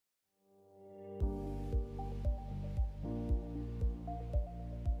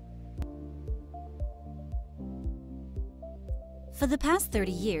For the past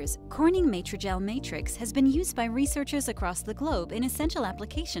 30 years, Corning Matrigel matrix has been used by researchers across the globe in essential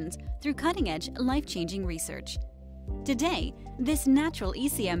applications through cutting-edge, life-changing research. Today, this natural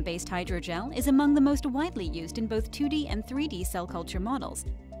ECM-based hydrogel is among the most widely used in both 2D and 3D cell culture models,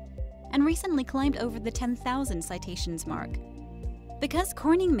 and recently climbed over the 10,000 citations mark. Because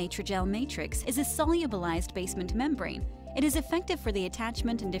Corning Matrigel matrix is a solubilized basement membrane, it is effective for the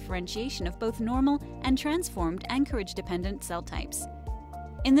attachment and differentiation of both normal and transformed anchorage-dependent cell types.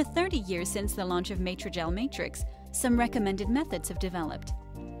 In the 30 years since the launch of Matrigel matrix, some recommended methods have developed.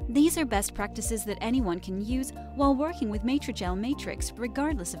 These are best practices that anyone can use while working with Matrigel matrix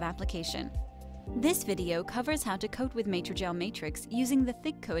regardless of application. This video covers how to coat with Matrigel matrix using the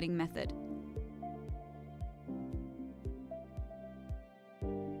thick coating method.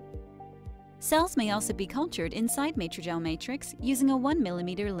 Cells may also be cultured inside Matrigel matrix using a 1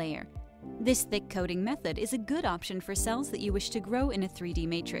 mm layer. This thick coating method is a good option for cells that you wish to grow in a 3D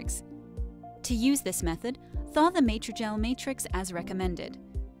matrix. To use this method, thaw the Matrigel matrix as recommended.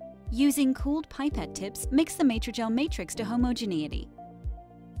 Using cooled pipet tips, mix the Matrigel matrix to homogeneity.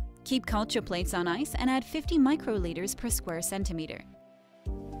 Keep culture plates on ice and add 50 microliters per square centimeter.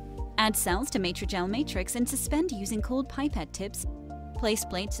 Add cells to Matrigel matrix and suspend using cooled pipet tips. Place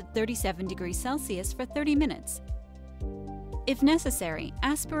plates at 37 degrees Celsius for 30 minutes. If necessary,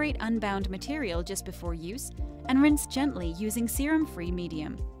 aspirate unbound material just before use and rinse gently using serum-free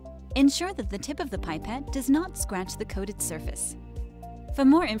medium. Ensure that the tip of the pipette does not scratch the coated surface. For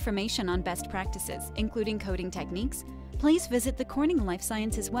more information on best practices, including coating techniques, please visit the Corning Life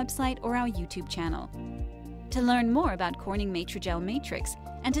Sciences website or our YouTube channel. To learn more about Corning Matrigel matrix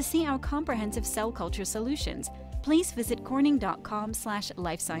and to see our comprehensive cell culture solutions, please visit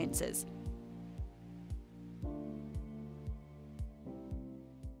corning.com/lifesciences.